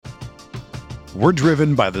We're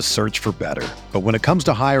driven by the search for better. But when it comes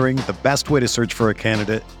to hiring, the best way to search for a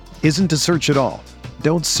candidate isn't to search at all.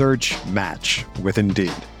 Don't search, match with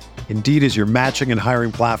Indeed. Indeed is your matching and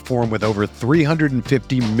hiring platform with over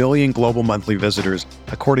 350 million global monthly visitors,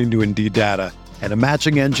 according to Indeed data, and a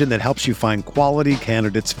matching engine that helps you find quality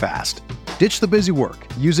candidates fast. Ditch the busy work.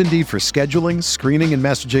 Use Indeed for scheduling, screening, and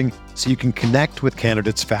messaging so you can connect with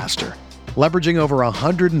candidates faster. Leveraging over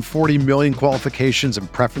 140 million qualifications and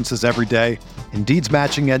preferences every day, Indeed's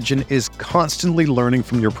matching engine is constantly learning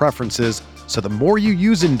from your preferences, so the more you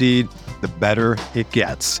use Indeed, the better it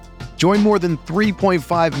gets. Join more than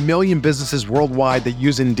 3.5 million businesses worldwide that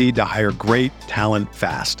use Indeed to hire great talent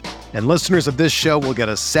fast. And listeners of this show will get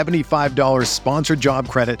a $75 sponsored job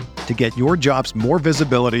credit to get your jobs more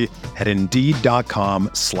visibility at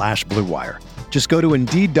Indeed.com/Blue Wire. Just go to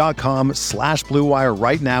Indeed.com/Blue Wire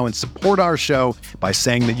right now and support our show by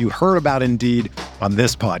saying that you heard about Indeed on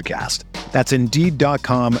this podcast. That's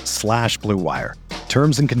Indeed.com/Blue Wire.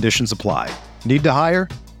 Terms and conditions apply. Need to hire?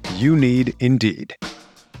 You need Indeed.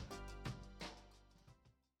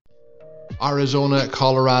 Arizona,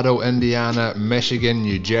 Colorado, Indiana, Michigan,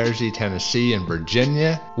 New Jersey, Tennessee, and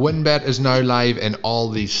Virginia. WynnBET is now live in all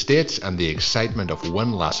these states, and the excitement of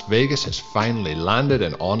Wynn Las Vegas has finally landed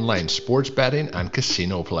in online sports betting and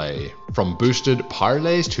casino play. From boosted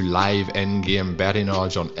parlays to live in-game betting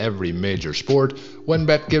odds on every major sport,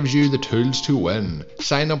 WynnBET gives you the tools to win.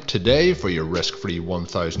 Sign up today for your risk-free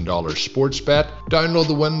 $1,000 sports bet. Download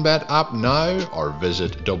the WynnBET app now or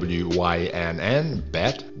visit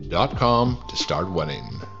wynnbet.com to start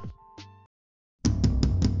winning.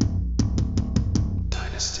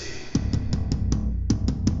 Dynasty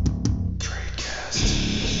Tradecast.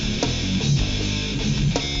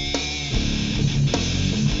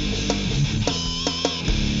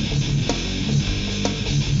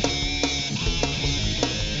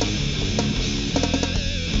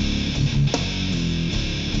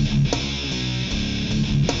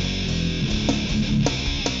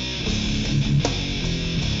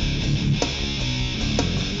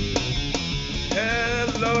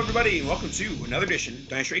 Everybody, welcome to another edition of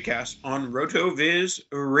Dynasty Tradecast on RotoViz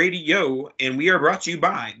Radio, and we are brought to you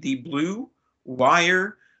by the Blue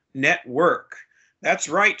Wire Network. That's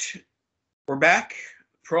right, we're back.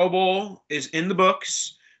 Pro Bowl is in the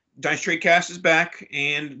books. Dynasty Tradecast is back,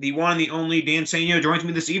 and the one, the only Dan Sanyo joins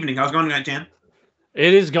me this evening. How's it going tonight, Dan?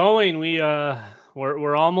 It is going.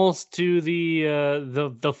 We're almost to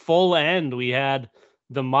the full end. We had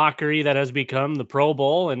the mockery that has become the Pro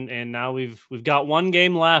Bowl, and now we've got one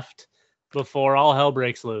game left before all hell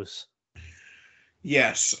breaks loose.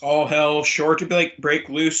 Yes, all hell sure to break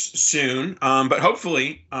loose soon. But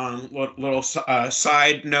hopefully, little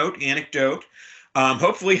side note, anecdote.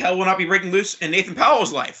 Hopefully, hell will not be breaking loose in Nathan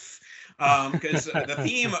Powell's life, because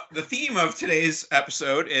the theme of today's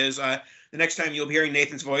episode is the next time you'll be hearing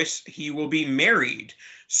Nathan's voice, he will be married.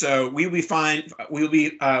 So we will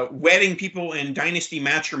be wedding people in dynasty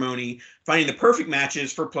matrimony, finding the perfect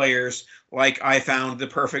matches for players like I found the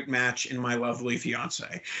perfect match in my lovely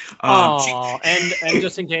fiance. And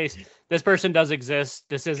just in case this person does exist,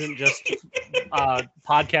 this isn't just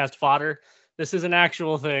podcast fodder. This is an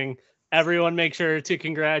actual thing. Everyone make sure to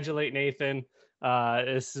congratulate Nathan.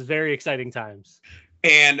 This is very exciting times.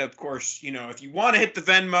 And of course, if you want to hit the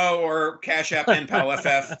Venmo or Cash App and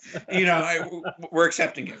PalFF, we're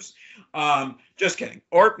accepting gifts. Just kidding.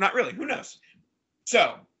 Or not really. Who knows?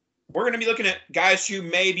 So we're going to be looking at guys who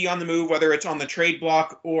may be on the move, whether it's on the trade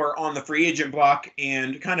block or on the free agent block,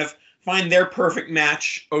 and kind of find their perfect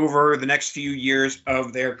match over the next few years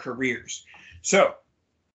of their careers. So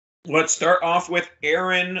let's start off with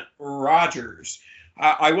Aaron Rodgers.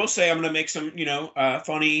 I will say I'm going to make some,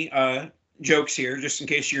 funny jokes here, just in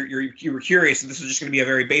case you were curious if this is just going to be a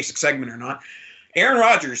very basic segment or not. Aaron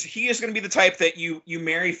Rodgers, he is going to be the type that you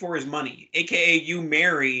marry for his money, aka you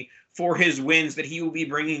marry for his wins that he will be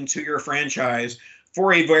bringing to your franchise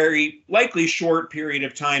for a very likely short period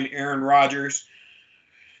of time. Aaron Rodgers.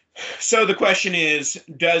 So the question is,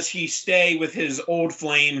 does he stay with his old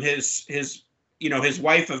flame, his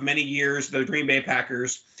wife of many years, the Green Bay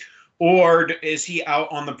Packers? Or is he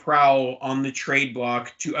out on the prowl on the trade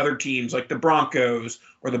block to other teams like the Broncos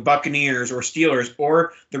or the Buccaneers or Steelers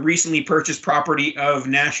or the recently purchased property of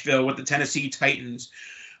Nashville with the Tennessee Titans?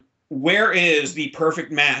 Where is the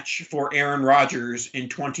perfect match for Aaron Rodgers in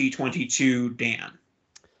 2022, Dan?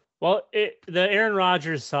 Well, the Aaron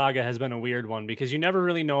Rodgers saga has been a weird one because you never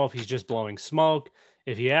really know if he's just blowing smoke,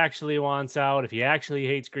 if he actually wants out, if he actually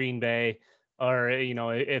hates Green Bay, or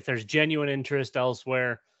if there's genuine interest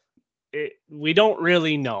elsewhere. We don't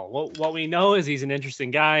really know. What we know is he's an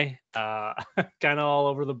interesting guy, kind of all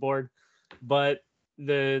over the board. But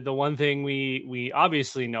the one thing we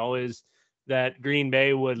obviously know is that Green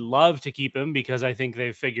Bay would love to keep him because I think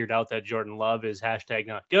they've figured out that Jordan Love is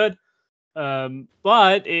 #not good.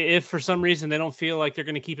 But if for some reason they don't feel like they're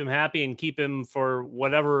going to keep him happy and keep him for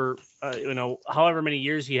whatever, however many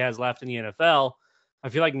years he has left in the NFL, I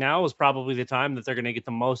feel like now is probably the time that they're going to get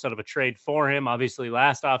the most out of a trade for him. Obviously,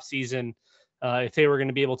 last offseason, if they were going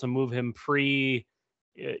to be able to move him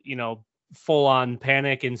full on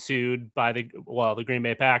panic ensued by the Green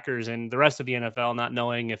Bay Packers and the rest of the NFL not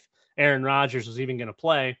knowing if Aaron Rodgers was even going to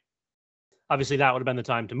play. Obviously, that would have been the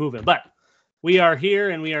time to move him. But we are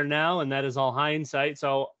here and we are now, and that is all hindsight.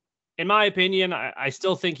 So, in my opinion, I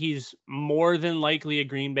still think he's more than likely a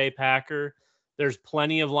Green Bay Packer. There's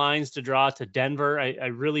plenty of lines to draw to Denver. I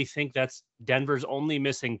really think that's Denver's only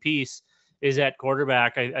missing piece is at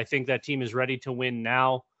quarterback. I think that team is ready to win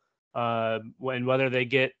now. When whether they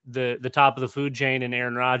get the top of the food chain in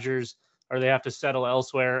Aaron Rodgers or they have to settle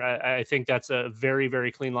elsewhere, I think that's a very,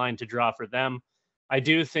 very clean line to draw for them. I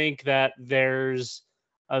do think that there's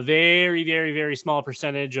a very, very, very small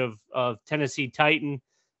percentage of Tennessee Titan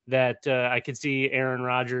that I could see Aaron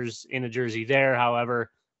Rodgers in a jersey there.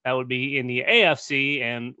 However, that would be in the AFC,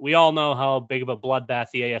 and we all know how big of a bloodbath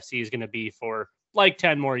the AFC is going to be for like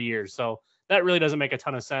 10 more years. So that really doesn't make a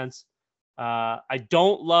ton of sense. I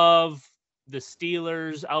don't love the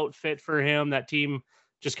Steelers outfit for him. That team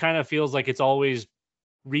just kind of feels like it's always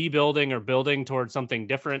rebuilding or building towards something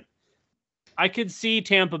different. I could see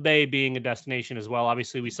Tampa Bay being a destination as well.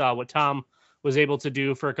 Obviously, we saw what Tom was able to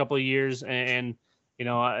do for a couple of years, and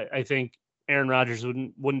I think Aaron Rodgers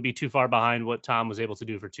wouldn't be too far behind what Tom was able to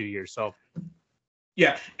do for 2 years. So,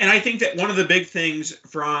 yeah, and I think that one of the big things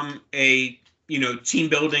from a team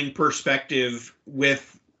building perspective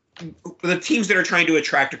with the teams that are trying to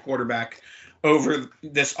attract a quarterback over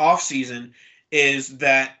this offseason is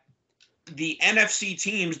that the NFC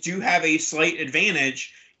teams do have a slight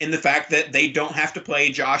advantage in the fact that they don't have to play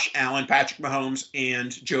Josh Allen, Patrick Mahomes,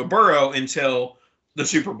 and Joe Burrow until the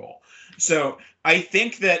Super Bowl. So I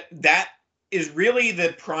think that is really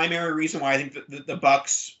the primary reason why I think that the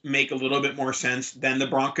Bucs make a little bit more sense than the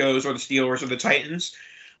Broncos or the Steelers or the Titans.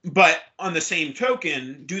 But on the same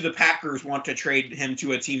token, do the Packers want to trade him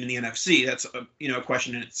to a team in the NFC? That's a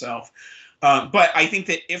question in itself. But I think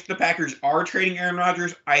that if the Packers are trading Aaron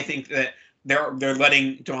Rodgers, I think that they're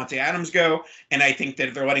letting Davante Adams go, and I think that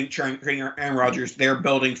if they're trading Aaron Rodgers, they're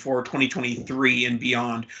building for 2023 and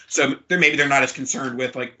beyond. So maybe they're not as concerned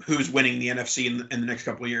with like who's winning the NFC in the next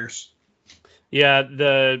couple of years. Yeah,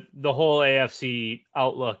 the whole AFC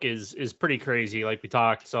outlook is pretty crazy, like we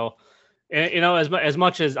talked. So, as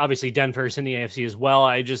much as obviously Denver's in the AFC as well,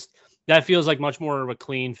 that feels like much more of a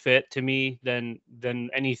clean fit to me than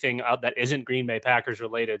anything out that isn't Green Bay Packers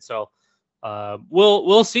related. So,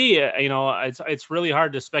 we'll see. It's really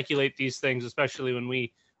hard to speculate these things, especially when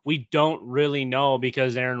we don't really know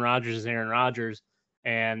because Aaron Rodgers is Aaron Rodgers,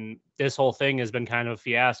 and this whole thing has been kind of a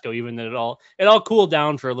fiasco. Even that it all cooled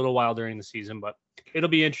down for a little while during the season, but it'll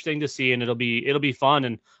be interesting to see, and it'll be fun.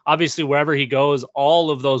 And obviously, wherever he goes, all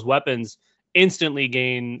of those weapons instantly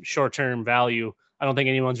gain short-term value. I don't think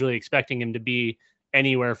anyone's really expecting him to be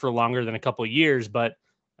anywhere for longer than a couple of years, but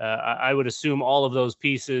I would assume all of those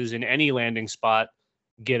pieces in any landing spot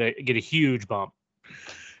get a huge bump.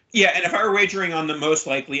 Yeah, and if I were wagering on the most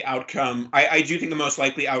likely outcome, I do think the most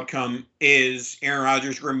likely outcome is Aaron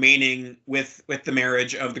Rodgers remaining with the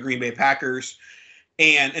marriage of the Green Bay Packers.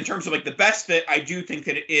 And in terms of like the best fit, I do think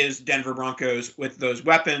that it is Denver Broncos with those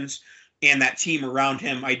weapons and that team around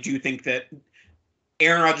him. I do think that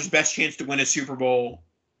Aaron Rodgers' best chance to win a Super Bowl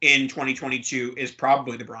in 2022 is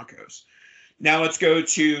probably the Broncos. Now let's go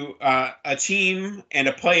to a team and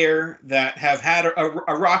a player that have had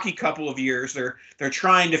a rocky couple of years. They're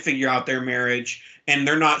trying to figure out their marriage, and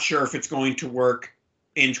they're not sure if it's going to work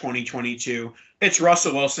in 2022. It's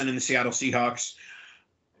Russell Wilson and the Seattle Seahawks.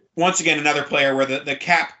 Once again, another player where the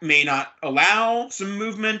cap may not allow some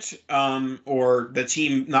movement, or the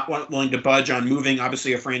team not willing to budge on moving.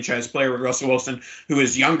 Obviously, a franchise player with Russell Wilson, who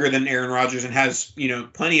is younger than Aaron Rodgers and has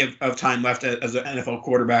plenty of time left as an NFL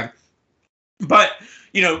quarterback. But,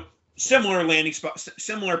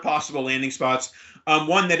 similar possible landing spots.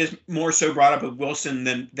 One that is more so brought up with Wilson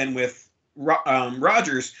than with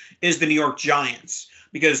Rodgers is the New York Giants,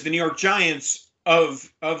 because the New York Giants of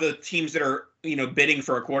the teams that are, bidding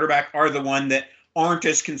for a quarterback are the one that aren't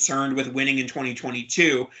as concerned with winning in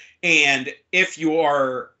 2022. And if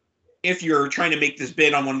you're trying to make this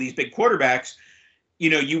bid on one of these big quarterbacks,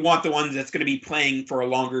 you want the one that's going to be playing for a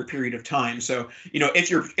longer period of time. So,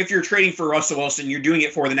 if you're trading for Russell Wilson, you're doing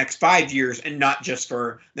it for the next 5 years and not just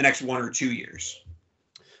for the next 1 or 2 years.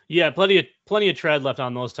 Yeah, plenty of tread left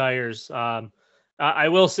on those tires. I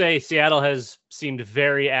will say Seattle has seemed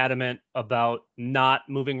very adamant about not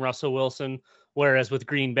moving Russell Wilson, whereas with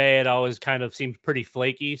Green Bay, it always kind of seemed pretty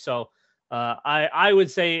flaky. So I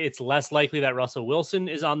would say it's less likely that Russell Wilson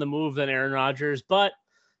is on the move than Aaron Rodgers, but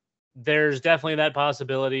there's definitely that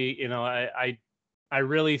possibility. I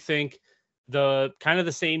really think the kind of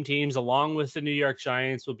the same teams, along with the New York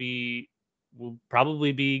Giants, will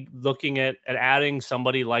probably be looking at adding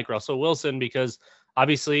somebody like Russell Wilson, because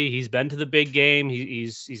obviously he's been to the big game.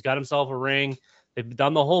 He's got himself a ring. They've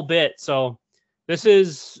done the whole bit. So these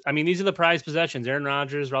are the prized possessions: Aaron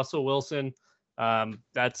Rodgers, Russell Wilson.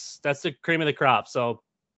 That's the cream of the crop. So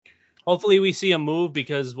hopefully we see a move,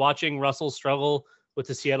 because watching Russell struggle with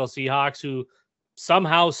the Seattle Seahawks, who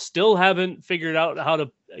somehow still haven't figured out how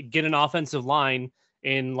to get an offensive line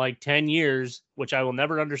in like 10 years, which I will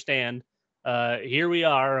never understand. Here we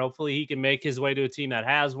are. Hopefully he can make his way to a team that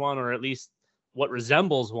has one, or at least what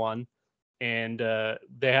resembles one, and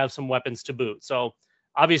they have some weapons to boot. So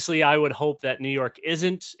obviously I would hope that New York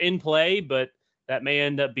isn't in play, but that may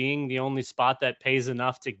end up being the only spot that pays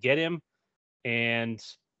enough to get him. And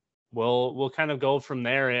we'll kind of go from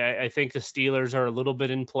there. I think the Steelers are a little bit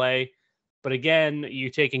in play, but again, you're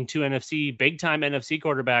taking two big time NFC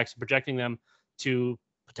quarterbacks, projecting them to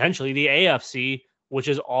potentially the AFC, which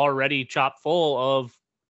is already chock full of,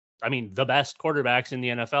 the best quarterbacks in the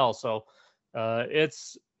NFL. So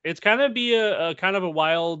it's kind of be a kind of a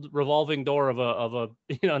wild revolving door of a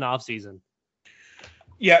an off season.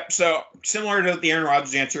 Yeah, so similar to the Aaron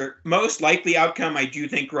Rodgers answer, most likely outcome, I do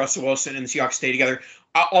think Russell Wilson and the Seahawks stay together.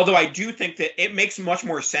 Although I do think that it makes much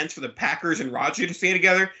more sense for the Packers and Rodgers to stay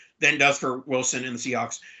together than it does for Wilson and the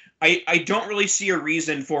Seahawks. I don't really see a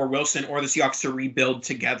reason for Wilson or the Seahawks to rebuild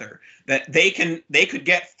together. That they could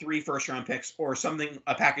get 3 first-round picks or something,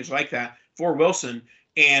 a package like that for Wilson,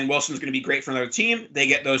 and Wilson's going to be great for another team. They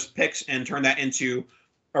get those picks and turn that into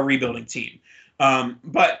a rebuilding team.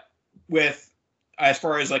 But as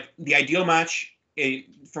far as like the ideal match,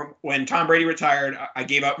 from when Tom Brady retired, I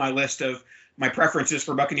gave out my list of my preferences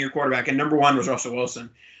for Buccaneer quarterback, and number 1 was Russell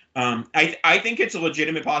Wilson. I think it's a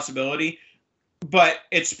legitimate possibility, but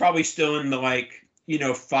it's probably still in the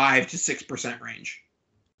 5 to 6% range.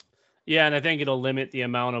 Yeah, and I think it'll limit the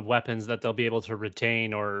amount of weapons that they'll be able to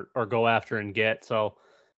retain or go after and get. So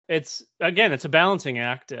it's a balancing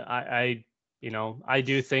act. I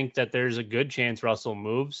do think that there's a good chance Russell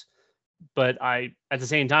moves, but at the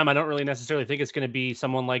same time, I don't really necessarily think it's going to be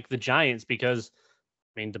someone like the Giants, because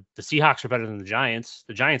the Seahawks are better than the Giants.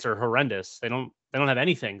 The Giants are horrendous. They don't have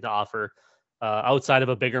anything to offer outside of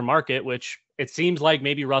a bigger market, which it seems like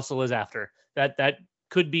maybe Russell is after. That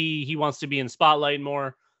could be he wants to be in spotlight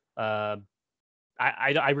more. I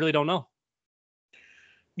really don't know.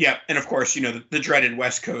 Yeah, and of course, the dreaded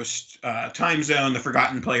West Coast time zone, the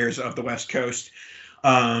forgotten players of the West Coast.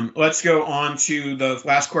 Let's go on to the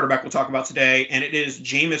last quarterback we'll talk about today, and it is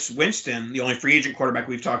Jameis Winston, the only free agent quarterback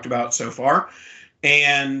we've talked about so far.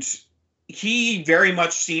 And he very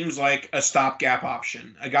much seems like a stopgap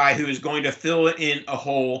option, a guy who is going to fill in a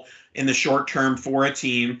hole in the short term for a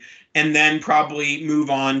team, and then probably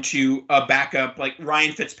move on to a backup like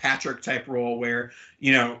Ryan Fitzpatrick type role where,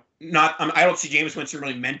 I don't see Jameis Winston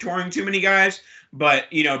really mentoring too many guys, but,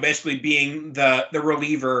 basically being the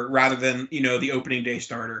reliever rather than, the opening day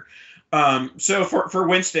starter. So for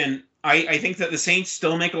Winston, I think that the Saints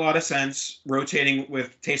still make a lot of sense rotating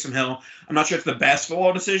with Taysom Hill. I'm not sure it's the best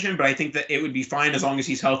football decision, but I think that it would be fine as long as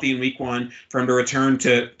he's healthy in week 1 for him to return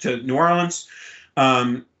to New Orleans.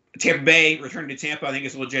 Tampa Bay returning to Tampa, I think,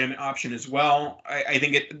 is a legitimate option as well. I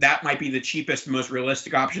think that might be the cheapest, most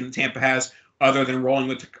realistic option that Tampa has, other than rolling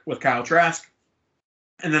with Kyle Trask.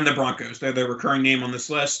 And then the Broncos, they're the recurring name on this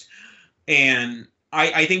list. And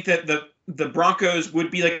I think that the Broncos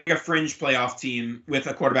would be like a fringe playoff team with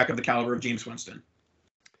a quarterback of the caliber of Jameis Winston.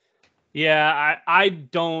 Yeah, I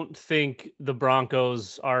don't think the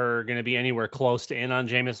Broncos are going to be anywhere close to in on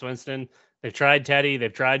Jameis Winston. They've tried Teddy.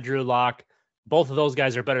 They've tried Drew Lock. Both of those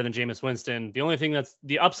guys are better than Jameis Winston. The only thing that's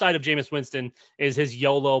the upside of Jameis Winston is his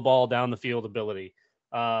YOLO ball down the field ability.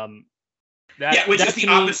 Which is the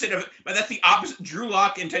opposite of, but that's the opposite. Drew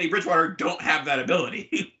Lock and Teddy Bridgewater don't have that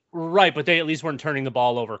ability. Right, but they at least weren't turning the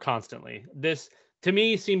ball over constantly. This, to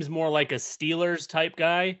me, seems more like a Steelers type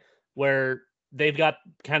guy, where they've got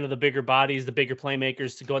kind of the bigger bodies, the bigger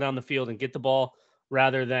playmakers to go down the field and get the ball,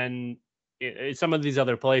 rather than some of these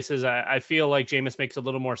other places. I feel like Jameis makes a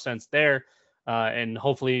little more sense there, and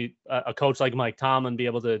hopefully a coach like Mike Tomlin be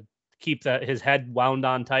able to keep his head wound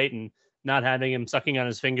on tight and not having him sucking on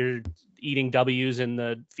his finger, eating W's in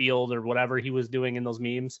the field or whatever he was doing in those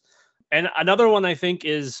memes. And another one I think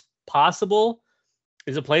is possible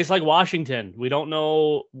is a place like Washington. We don't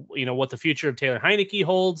know, what the future of Taylor Heineke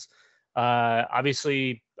holds.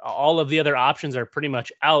 Obviously, all of the other options are pretty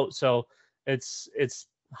much out. So it's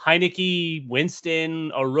Heineke,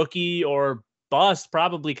 Winston, a rookie, or bust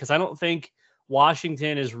probably, because I don't think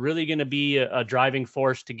Washington is really going to be a driving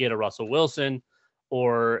force to get a Russell Wilson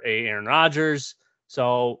or a Aaron Rodgers.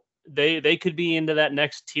 So they could be into that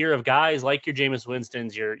next tier of guys like your Jameis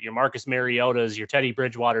Winstons, your Marcus Mariotas, your Teddy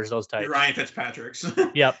Bridgewaters, those types. Your Ryan Fitzpatrick's.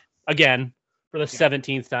 Yep. Again, for the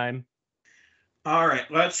 17th time. All right,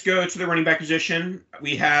 let's go to the running back position.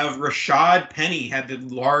 We have Rashad Penny had the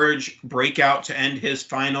large breakout to end his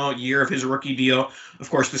final year of his rookie deal. Of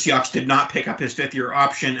course, the Seahawks did not pick up his fifth-year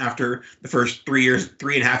option after the first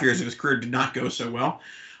 3.5 years of his career did not go so well.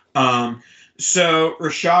 So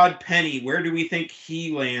Rashad Penny, where do we think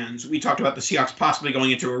he lands? We talked about the Seahawks possibly going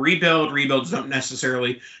into a rebuild. Rebuilds don't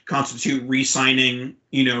necessarily constitute re-signing,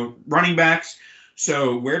 running backs.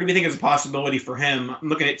 So where do we think is a possibility for him? I'm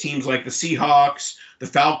looking at teams like the Seahawks, the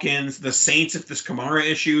Falcons, the Saints if this Kamara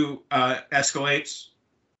issue escalates.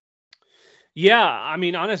 Yeah, I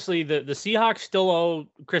mean, honestly, the Seahawks still owe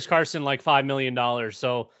Chris Carson like $5 million.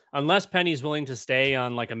 So unless Penny's willing to stay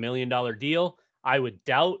on like $1 million deal, I would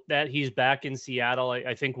doubt that he's back in Seattle.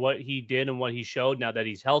 I think what he did and what he showed now that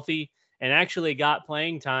he's healthy and actually got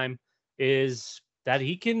playing time is that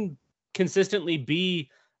he can consistently be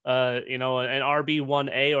an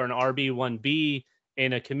RB1A or an RB1B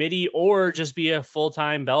in a committee, or just be a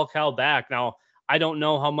full-time bell cow back. Now, I don't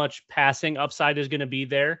know how much passing upside is going to be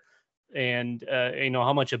there and,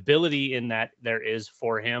 how much ability in that there is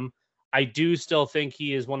for him. I do still think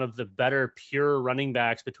he is one of the better pure running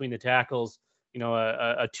backs between the tackles,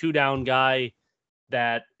 a two-down guy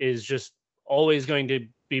that is just always going to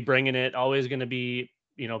be bringing it, always going to be,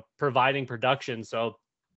 providing production. So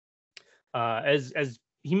as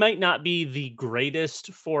he might not be the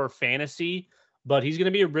greatest for fantasy, but he's going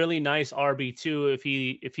to be a really nice RB2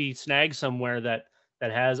 if he snags somewhere that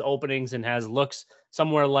has openings and has looks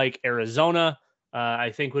somewhere like Arizona.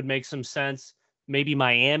 I think would make some sense. Maybe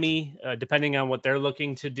Miami, depending on what they're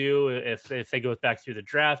looking to do. If they go back through the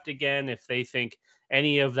draft again, if they think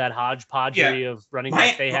any of that hodgepodgery of running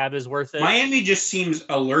back they have is worth it. Miami just seems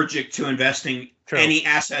allergic to investing any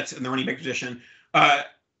assets in the running back position.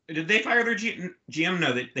 Did they fire their GM?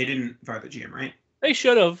 No, they didn't fire the GM, right? They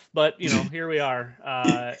should have, but here we are.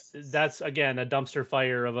 That's again a dumpster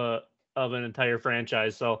fire of an entire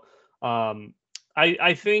franchise. So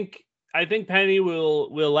I think Penny will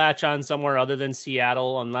latch on somewhere other than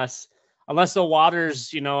Seattle, unless the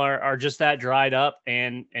waters are just that dried up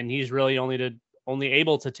and he's really only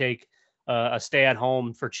able to take a stay at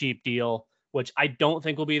home for cheap deal, which I don't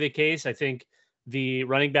think will be the case. I think the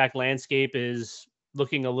running back landscape is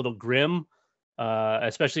looking a little grim,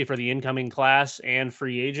 especially for the incoming class and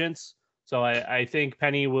free agents. So I think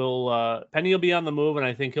Penny will be on the move, and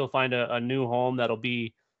I think he'll find a new home that'll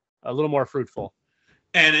be a little more fruitful.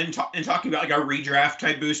 And in talking about like a redraft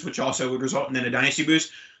type boost, which also would result in a dynasty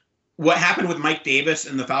boost, what happened with Mike Davis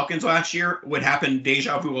and the Falcons last year would happen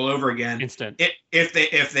deja vu all over again. Instant. If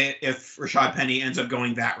Rashad Penny ends up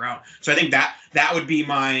going that route. So I think that would be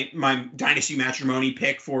my dynasty matrimony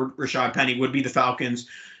pick for Rashad Penny would be the Falcons.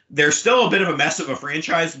 They're still a bit of a mess of a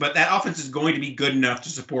franchise, but that offense is going to be good enough to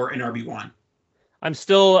support an RB1. I'm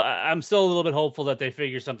still a little bit hopeful that they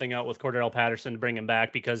figure something out with Cordarrelle Patterson to bring him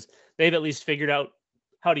back, because they've at least figured out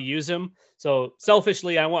how to use him. So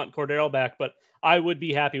selfishly, I want Cordarrelle back, but I would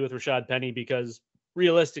be happy with Rashad Penny because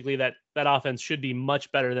realistically that offense should be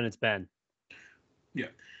much better than it's been. Yeah.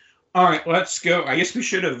 All right, let's go. I guess we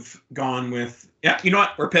should have gone with, you know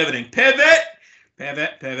what? We're pivoting. Pivot.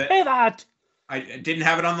 I didn't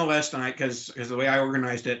have it on the list because the way I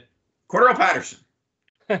organized it. Cordarrelle Patterson.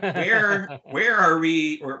 Where are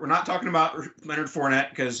we? We're not talking about Leonard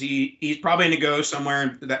Fournette because he's probably going to go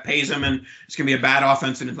somewhere that pays him, and it's going to be a bad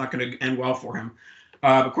offense, and it's not going to end well for him.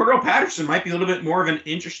 But Cordarrelle Patterson might be a little bit more of an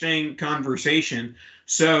interesting conversation.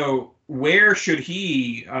 So where should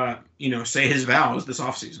he, say his vows this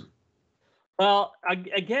offseason? Well,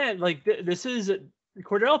 again, this is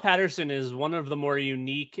Cordarrelle Patterson is one of the more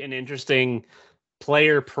unique and interesting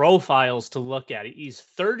player profiles to look at. He's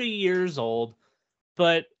 30 years old,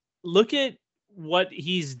 but look at what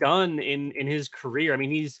he's done in his career. I mean,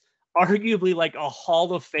 he's arguably like a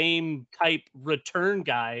Hall of Fame type return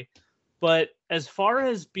guy. But as far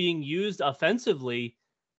as being used offensively,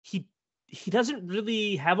 he doesn't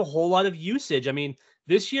really have a whole lot of usage. I mean,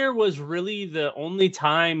 this year was really the only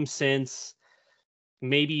time since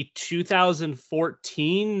maybe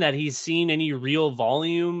 2014 that he's seen any real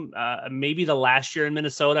volume. Maybe the last year in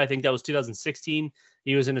Minnesota, I think that was 2016.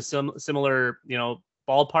 He was in a similar,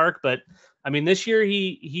 ballpark. But I mean, this year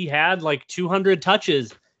he had like 200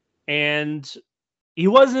 touches, and he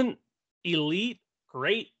wasn't elite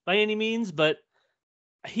great by any means, but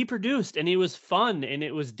he produced, and it was fun, and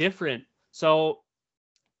it was different. So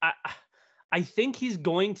I think he's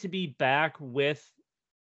going to be back with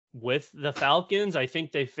the Falcons. I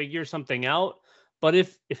think they figure something out. But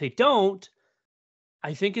if they don't,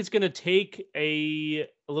 I think it's going to take a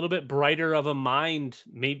little bit brighter of a mind.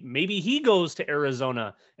 Maybe he goes to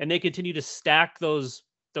Arizona and they continue to stack those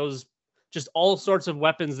just all sorts of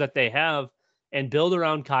weapons that they have and build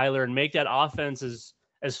around Kyler and make that offense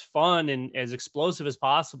as fun and as explosive as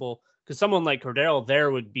possible. Because someone like Cordero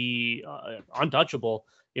there would be untouchable.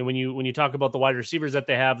 And when you talk about the wide receivers that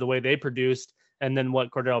they have, the way they produced, and then what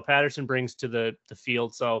Cordero Patterson brings to the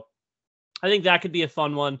field. So I think that could be a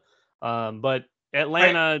fun one. But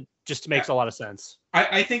Atlanta just makes a lot of sense.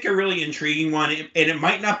 I think a really intriguing one, and it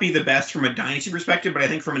might not be the best from a dynasty perspective, but I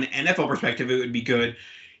think from an NFL perspective, it would be good.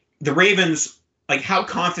 The Ravens, like, how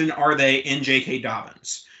confident are they in J.K.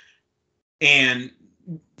 Dobbins? And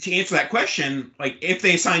to answer that question, like, if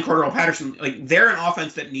they sign Cordero Patterson, like, they're an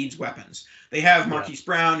offense that needs weapons. They have Marquise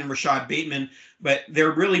Brown and Rashad Bateman, but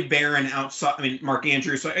they're really barren outside. I mean, Mark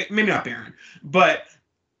Andrews, so maybe not barren, but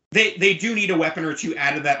they do need a weapon or two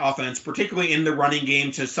out of that offense, particularly in the running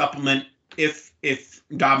game, to supplement if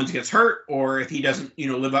Dobbins gets hurt or if he doesn't,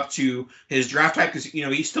 live up to his draft type, because,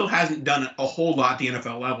 he still hasn't done a whole lot at the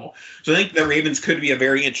NFL level. So I think the Ravens could be a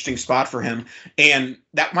very interesting spot for him, and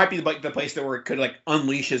that might be like the place where it could like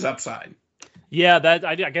unleash his upside. Yeah, that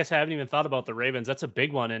I guess I haven't even thought about the Ravens. That's a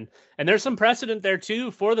big one, and there's some precedent there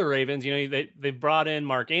too for the Ravens. They brought in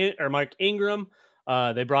Mark Ingram,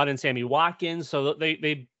 they brought in Sammy Watkins, so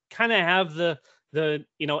they kind of have the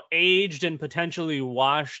aged and potentially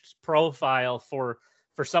washed profile for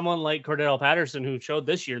someone like Cordero Patterson, who showed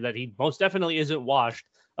this year that he most definitely isn't washed,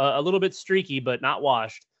 a little bit streaky, but not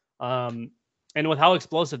washed. And with how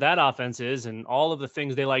explosive that offense is and all of the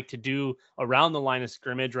things they like to do around the line of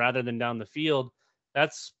scrimmage rather than down the field,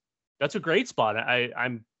 that's a great spot.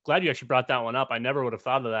 I'm glad you actually brought that one up. I never would have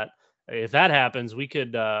thought of that. If that happens, we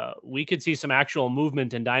could see some actual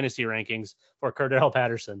movement in dynasty rankings for Cordero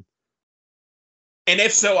Patterson. And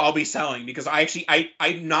if so, I'll be selling, because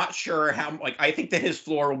I'm not sure how, I think that his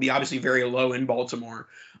floor will be obviously very low in Baltimore,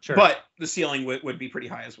 sure, but the ceiling would be pretty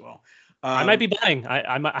high as well. I might be buying.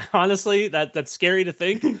 I'm honestly, that's scary to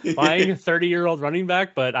think, buying a 30-year-old running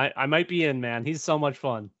back, but I might be in, man. He's so much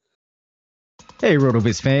fun. Hey,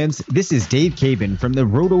 RotoViz fans, this is Dave Cabin from the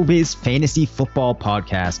RotoViz Fantasy Football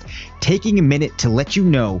Podcast, taking a minute to let you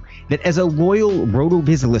know that as a loyal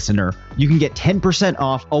RotoViz listener, you can get 10%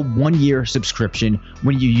 off a 1-year subscription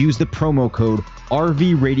when you use the promo code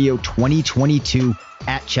RVRadio2022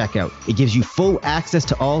 at checkout. It gives you full access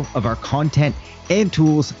to all of our content and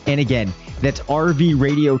tools, and again, that's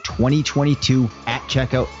RVRadio2022 at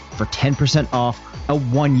checkout for 10% off a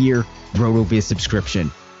 1-year RotoViz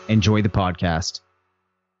subscription. Enjoy the podcast.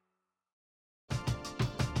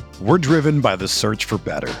 We're driven by the search for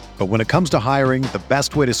better. But when it comes to hiring, the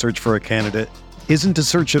best way to search for a candidate isn't to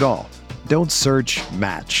search at all. Don't search,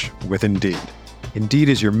 match with Indeed. Indeed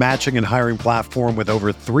is your matching and hiring platform with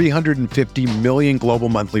over 350 million global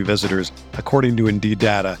monthly visitors, according to Indeed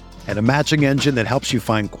data, and a matching engine that helps you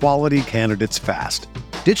find quality candidates fast.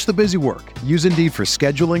 Ditch the busy work. Use Indeed for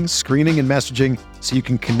scheduling, screening, and messaging so you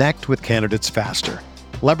can connect with candidates faster.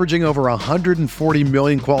 Leveraging over 140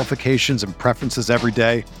 million qualifications and preferences every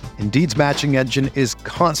day, Indeed's matching engine is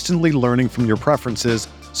constantly learning from your preferences,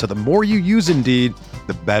 so the more you use Indeed,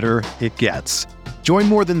 the better it gets. Join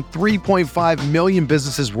more than 3.5 million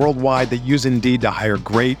businesses worldwide that use Indeed to hire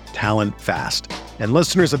great talent fast. And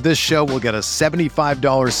listeners of this show will get a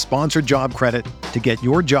 $75 sponsored job credit to get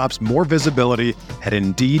your jobs more visibility at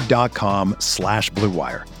Indeed.com/Blue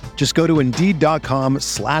Wire. Just go to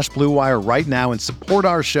Indeed.com/Blue Wire right now and support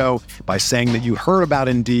our show by saying that you heard about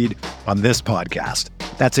Indeed on this podcast.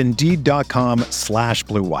 That's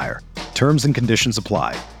Indeed.com/Blue Wire. Terms and conditions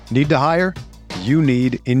apply. Need to hire? You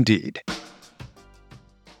need Indeed.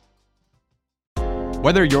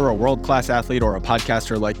 Whether you're a world-class athlete or a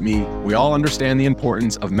podcaster like me, we all understand the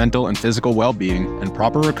importance of mental and physical well-being and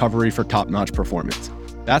proper recovery for top-notch performance.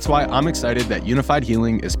 That's why I'm excited that Unified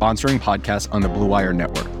Healing is sponsoring podcasts on the Blue Wire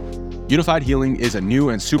Network. Unified Healing is a new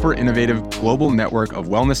and super innovative global network of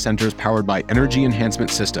wellness centers powered by Energy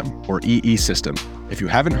Enhancement System, or EE System. If you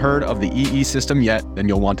haven't heard of the EE System yet, then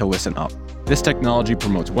you'll want to listen up. This technology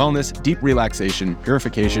promotes wellness, deep relaxation,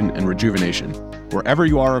 purification, and rejuvenation. Wherever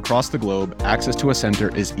you are across the globe, access to a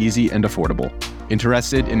center is easy and affordable.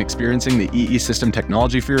 Interested in experiencing the EE System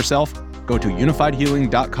technology for yourself? Go to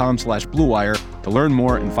unifiedhealing.com/bluewire to learn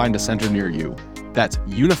more and find a center near you. That's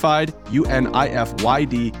unified,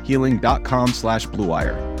 UNIFYD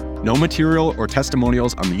healing.com/bluewire. No material or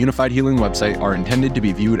testimonials on the Unified Healing website are intended to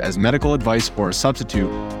be viewed as medical advice or a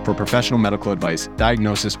substitute for professional medical advice,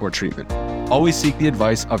 diagnosis, or treatment. Always seek the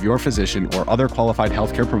advice of your physician or other qualified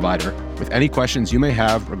healthcare provider with any questions you may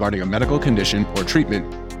have regarding a medical condition or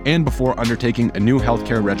treatment and before undertaking a new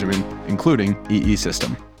healthcare regimen, including EE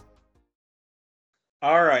System.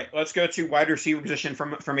 All right, let's go to wide receiver position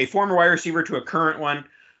from a former wide receiver to a current one.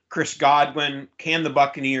 Chris Godwin. Can the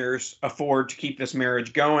Buccaneers afford to keep this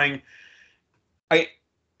marriage going?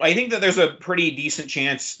 I think that there's a pretty decent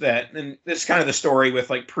chance that, and this is kind of the story with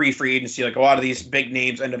like pre-free agency, like a lot of these big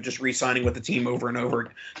names end up just re-signing with the team over and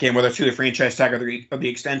over again, whether it's through the franchise tag or the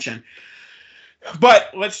extension. But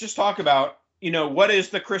let's just talk about, what does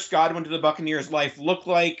the Chris Godwin to the Buccaneers life look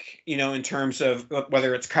like, in terms of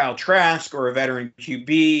whether it's Kyle Trask or a veteran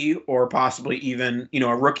QB or possibly even,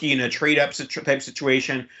 a rookie in a trade-up type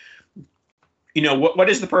situation. What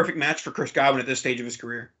is the perfect match for Chris Godwin at this stage of his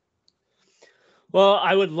career? Well,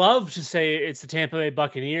 I would love to say it's the Tampa Bay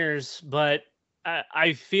Buccaneers, but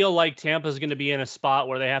I feel like Tampa is going to be in a spot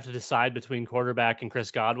where they have to decide between quarterback and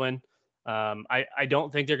Chris Godwin. I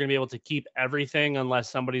don't think they're going to be able to keep everything unless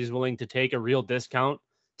somebody's willing to take a real discount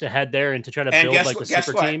to head there and to try to build like a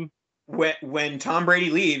super team. When Tom Brady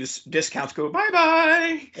leaves, discounts go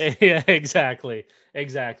bye-bye. Yeah, exactly.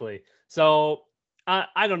 So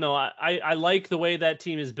I don't know. I like the way that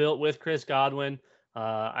team is built with Chris Godwin.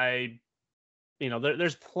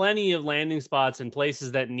 There's plenty of landing spots and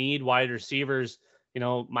places that need wide receivers.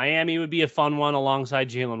 Miami would be a fun one alongside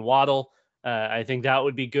Jalen Waddle. I think that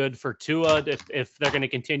would be good for Tua if they're going to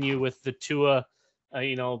continue with the Tua,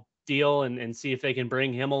 deal and see if they can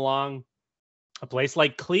bring him along. A place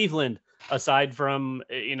like Cleveland, aside from,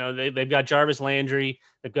 they've got Jarvis Landry,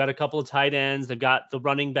 they've got a couple of tight ends, they've got the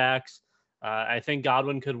running backs. I think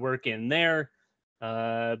Godwin could work in there.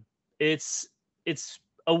 It's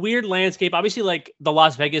a weird landscape. Obviously, like the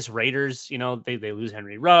Las Vegas Raiders, they lose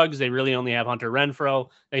Henry Ruggs. They really only have Hunter Renfrow.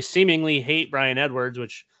 They seemingly hate Bryan Edwards,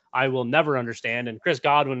 which I will never understand. And Chris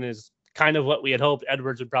Godwin is kind of what we had hoped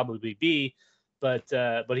Edwards would probably be, but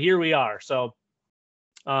here we are. So,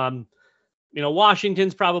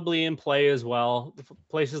 Washington's probably in play as well.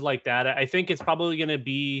 Places like that. I think it's probably going to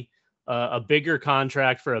be a bigger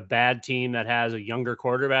contract for a bad team that has a younger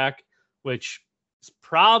quarterback, which is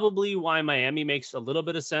probably why Miami makes a little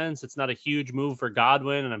bit of sense. It's not a huge move for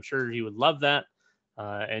Godwin, and I'm sure he would love that.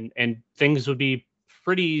 And things would be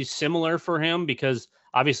pretty similar for him because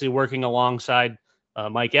obviously working alongside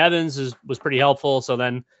Mike Evans was pretty helpful. So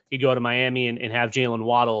then you go to Miami and have Jalen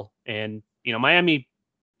Waddle. And, Miami,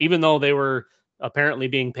 even though they were apparently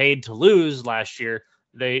being paid to lose last year,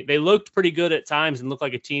 they looked pretty good at times and looked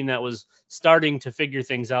like a team that was starting to figure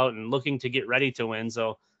things out and looking to get ready to win.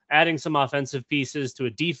 So adding some offensive pieces to a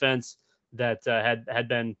defense that had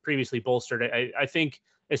been previously bolstered, I think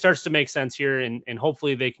it starts to make sense here. And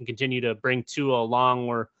hopefully they can continue to bring Tua along,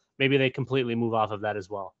 or maybe they completely move off of that as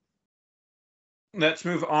well. Let's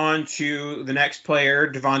move on to the next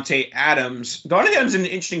player, Davante Adams. Davante Adams is in an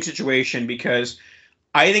interesting situation because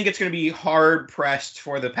I think it's going to be hard-pressed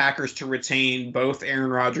for the Packers to retain both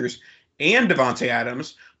Aaron Rodgers and Davante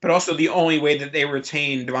Adams, but also the only way that they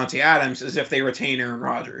retain Davante Adams is if they retain Aaron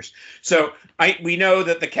Rodgers. So we know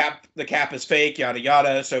that the cap is fake, yada,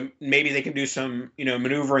 yada, so maybe they can do some,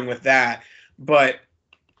 maneuvering with that. But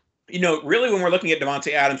really when we're looking at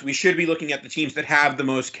Davante Adams, we should be looking at the teams that have the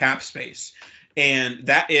most cap space. And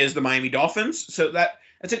that is the Miami Dolphins. So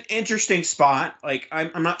that's an interesting spot. Like,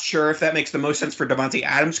 I'm not sure if that makes the most sense for Davante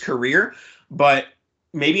Adams' career, but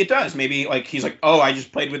maybe it does. Maybe like he's like, oh, I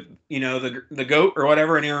just played with, the GOAT or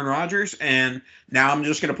whatever in Aaron Rodgers, and now I'm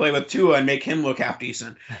just going to play with Tua and make him look half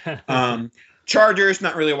decent. Chargers,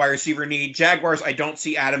 not really a wide receiver need. Jaguars, I don't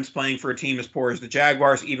see Adams playing for a team as poor as the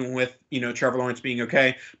Jaguars, even with, Trevor Lawrence being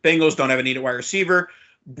okay. Bengals don't have a need at wide receiver.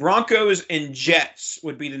 Broncos and Jets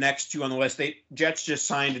would be the next two on the list. Jets just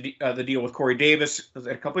signed the deal with Corey Davis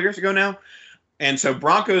a couple of years ago now. And so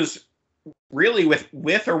Broncos really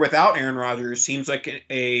with or without Aaron Rodgers seems like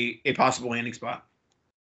a possible landing spot.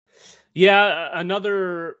 Yeah,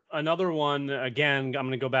 another one, again, I'm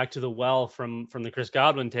going to go back to the well from the Chris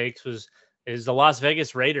Godwin takes is the Las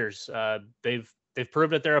Vegas Raiders. They've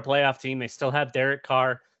proved that they're a playoff team. They still have Derek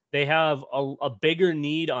Carr. They have a bigger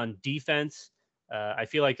need on defense. I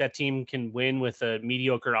feel like that team can win with a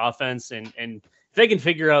mediocre offense, and if they can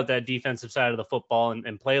figure out that defensive side of the football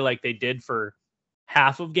and play like they did for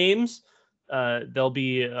half of games, they'll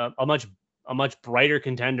be a much brighter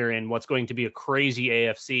contender in what's going to be a crazy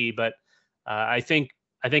AFC. But I think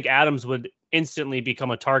Adams would instantly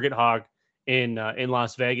become a target hog in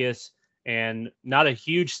Las Vegas, and not a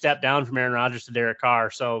huge step down from Aaron Rodgers to Derek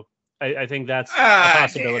Carr. So I think that's a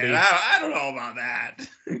possibility. Dan, I don't know about that.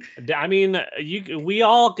 I mean,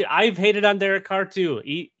 I've hated on Derek Carr too.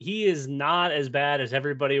 He is not as bad as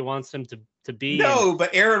everybody wants him to be. No, but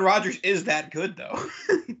Aaron Rodgers is that good though.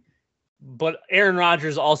 But Aaron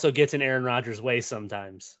Rodgers also gets in Aaron Rodgers' way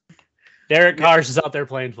sometimes. Derek Carr is out there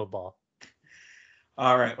playing football.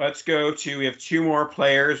 All right, we have two more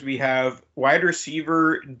players. We have wide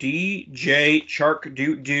receiver DJ Chark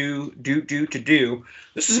do.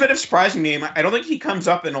 This is a bit of a surprising name. I don't think he comes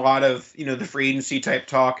up in a lot of, the free agency type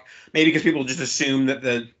talk, maybe because people just assume that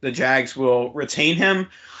the Jags will retain him,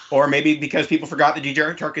 or maybe because people forgot that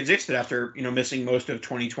DJ Chark existed after, missing most of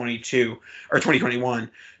 2022 or 2021.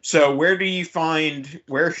 So where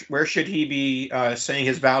should he be saying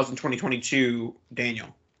his vows in 2022,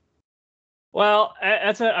 Daniel? Well,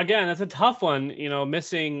 that's a tough one.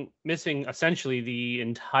 Missing essentially the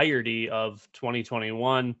entirety of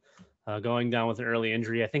 2021, going down with an early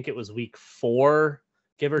injury. I think it was week 4,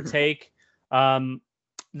 give or take.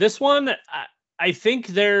 This one, I think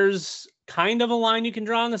there's kind of a line you can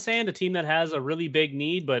draw in the sand. A team that has a really big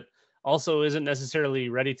need, but also isn't necessarily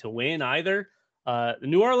ready to win either. The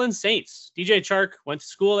New Orleans Saints. DJ Chark went to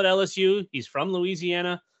school at LSU. He's from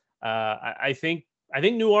Louisiana. I think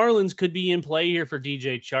New Orleans could be in play here for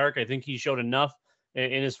DJ Chark. I think he showed enough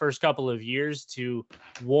in his first couple of years to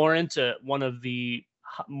warrant one of the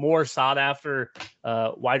more sought after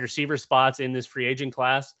wide receiver spots in this free agent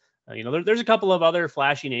class. There's a couple of other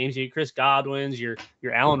flashy names. You Chris Godwin's, your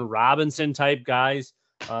Allen Robinson type guys.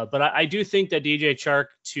 But I do think that DJ Chark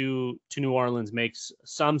to New Orleans makes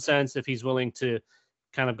some sense if he's willing to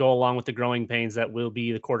kind of go along with the growing pains that will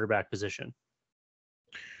be the quarterback position.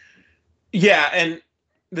 Yeah, and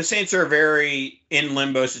the Saints are a very in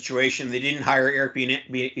limbo situation. They didn't hire Eric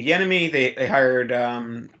Bieniemy. They hired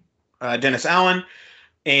Dennis Allen.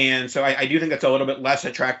 And so I do think that's a little bit less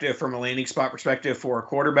attractive from a landing spot perspective for a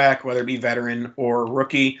quarterback, whether it be veteran or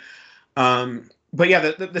rookie. But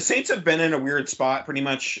yeah, the Saints have been in a weird spot pretty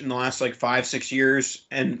much in the last 5-6 years.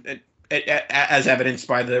 And as evidenced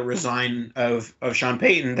by the resign of Sean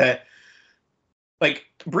Payton, that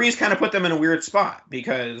Breeze kind of put them in a weird spot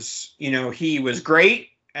because, he was great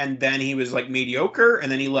and then he was mediocre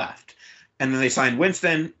and then he left. And then they signed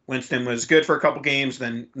Winston. Winston was good for a couple games,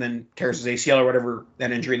 then tears his ACL or whatever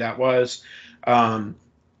that injury that was. And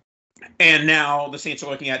now the Saints are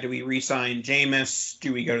looking at, do we re-sign Jameis?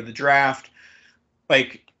 Do we go to the draft?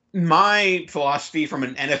 My philosophy from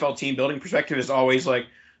an NFL team building perspective is always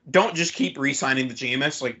don't just keep re-signing the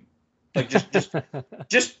Jameis.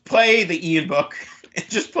 Just play the Ian Book and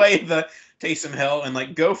just play the Taysom Hill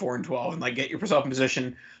and go 4-12 and get yourself in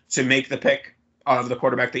position to make the pick of the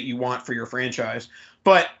quarterback that you want for your franchise.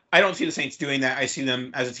 But I don't see the Saints doing that. I see them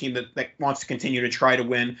as a team that wants to continue to try to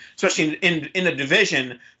win, especially in a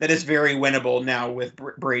division that is very winnable now with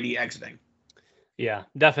Brady exiting. Yeah,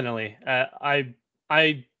 definitely. It's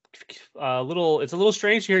a little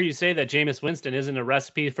strange to hear you say that Jameis Winston isn't a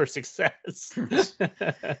recipe for success.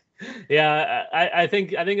 Yeah, I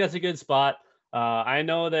think that's a good spot. I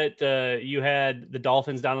know that you had the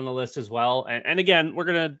Dolphins down on the list as well. And again, we're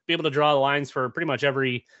going to be able to draw the lines for pretty much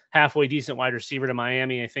every halfway decent wide receiver to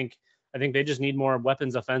Miami. I think they just need more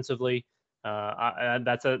weapons offensively.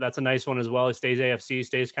 That's a nice one as well. He stays AFC,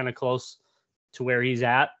 stays kind of close to where he's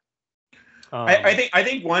at. I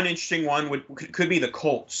think one interesting one could be the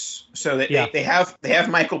Colts. So that they have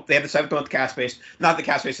Michael, they have the 7th month cap space. Not that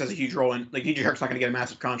cap space has a huge role in DJ Chark's not going to get a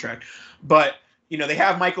massive contract, but they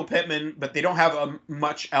have Michael Pittman, but they don't have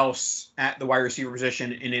much else at the wide receiver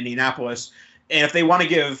position in Indianapolis. And if they want to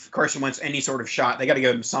give Carson Wentz any sort of shot, they got to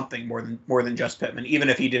give him something more than just Pittman, even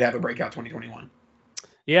if he did have a breakout 2021.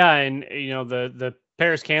 Yeah, and the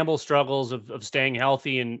Paris Campbell struggles of staying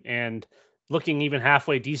healthy and looking even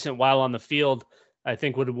halfway decent while on the field, I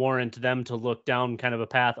think would warrant them to look down kind of a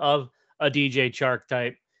path of a DJ Chark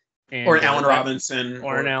type. Or an Allen Robinson.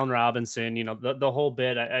 Or an Allen Robinson, the whole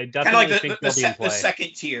bit. I definitely think they'll be in play.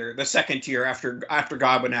 The second tier after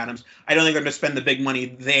Godwin Adams. I don't think they're going to spend the big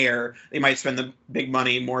money there. They might spend the big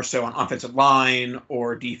money more so on offensive line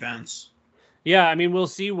or defense. Yeah, I mean, we'll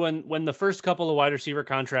see when the first couple of wide receiver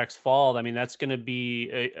contracts fall. I mean, that's going to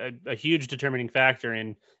be a huge determining factor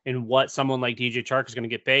in what someone like DJ Chark is going to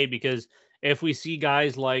get paid, because if we see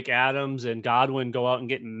guys like Adams and Godwin go out and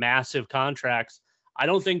get massive contracts, I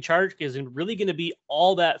don't think Chark is really going to be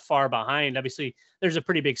all that far behind. Obviously, there's a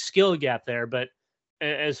pretty big skill gap there, but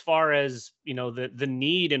as far as, the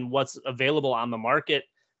need and what's available on the market,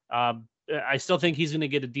 I still think he's going to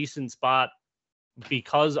get a decent spot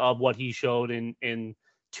because of what he showed in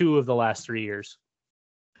 2 of the last 3 years.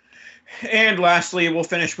 And lastly, we'll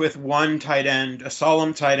finish with one tight end, a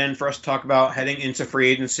solemn tight end for us to talk about heading into free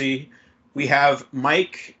agency. We have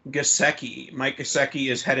Mike Gesicki. Mike Gesicki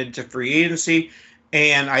is headed to free agency,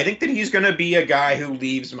 and I think that he's going to be a guy who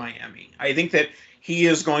leaves Miami. I think that he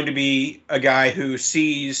is going to be a guy who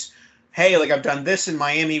sees, hey, like I've done this in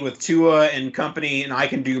Miami with Tua and company, and I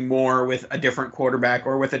can do more with a different quarterback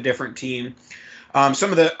or with a different team.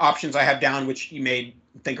 Some of the options I have down, which you may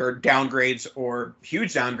think are downgrades or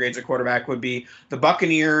huge downgrades at quarterback, would be the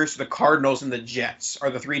Buccaneers, the Cardinals, and the Jets are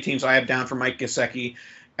the 3 teams I have down for Mike Gesicki.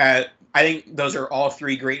 I think those are all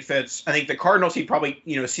 3 great fits. I think the Cardinals, he'd probably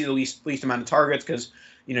see the least amount of targets because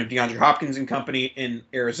DeAndre Hopkins and company in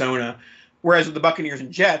Arizona. Whereas with the Buccaneers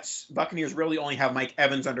and Jets, Buccaneers really only have Mike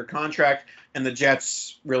Evans under contract, and the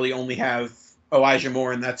Jets really only have Elijah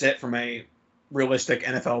Moore, and that's it from a realistic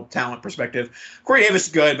NFL talent perspective. Corey Davis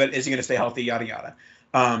is good, but is he going to stay healthy? Yada yada.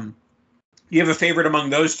 You have a favorite among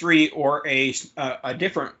those 3, or a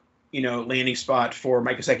different landing spot for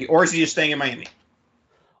Mike Gesicki, or is he just staying in Miami?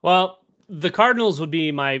 Well, the Cardinals would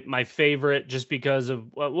be my favorite just because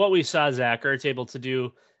of what we saw Zach Ertz able to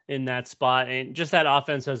do in that spot, and just that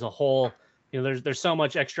offense as a whole. There's so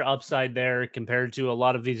much extra upside there compared to a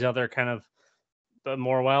lot of these other kind of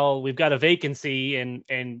more, we've got a vacancy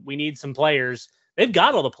and we need some players. They've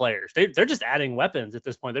got all the players. They're just adding weapons at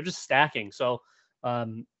this point. They're just stacking. So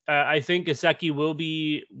I think Gesicki will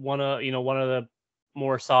be one of the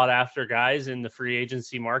more sought after guys in the free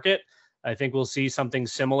agency market. I think we'll see something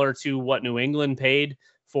similar to what New England paid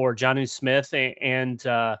for Jonnu Smith and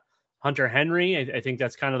Hunter Henry. I think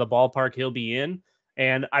that's kind of the ballpark he'll be in.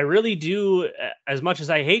 And I really do, as much as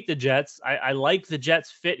I hate the Jets, I like the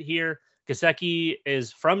Jets fit here. Gesicki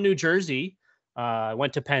is from New Jersey,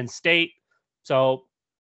 went to Penn State. So,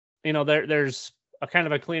 there's a kind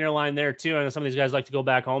of a cleaner line there too. I know some of these guys like to go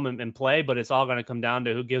back home and play, but it's all going to come down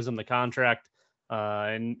to who gives them the contract.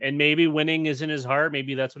 And maybe winning is in his heart.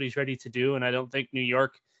 Maybe that's what he's ready to do. And I don't think New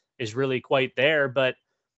York is really quite there, but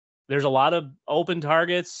there's a lot of open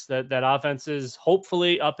targets that offense is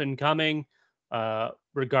hopefully up and coming,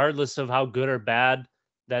 regardless of how good or bad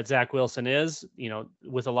that Zach Wilson is,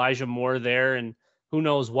 with Elijah Moore there and who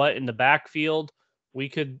knows what in the backfield, we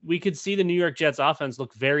could see the New York Jets offense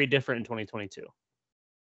look very different in 2022.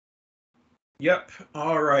 Yep.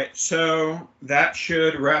 All right. So that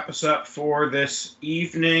should wrap us up for this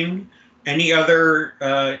evening. Any other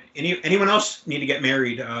anyone else need to get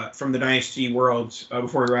married from the Dynasty world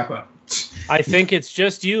before we wrap up? I think it's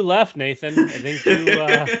just you left, Nathan.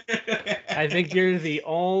 I think you're the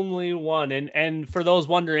only one. And for those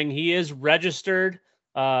wondering, he is registered.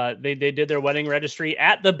 They did their wedding registry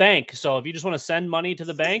at the bank. So if you just want to send money to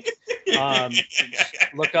the bank,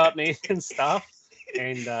 look up Nathan's stuff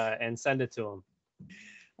and send it to him.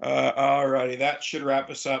 All righty, that should wrap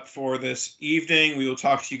us up for this evening. We will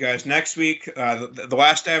talk to you guys next week, the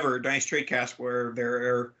last ever Dynasty Tradecast where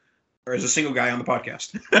there is a single guy on the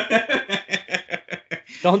podcast.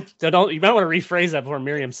 Don't. You might want to rephrase that before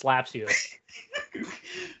Miriam slaps you.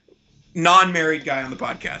 Non-married guy on the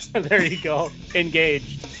podcast. There you go.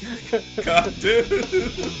 Engaged. Cut.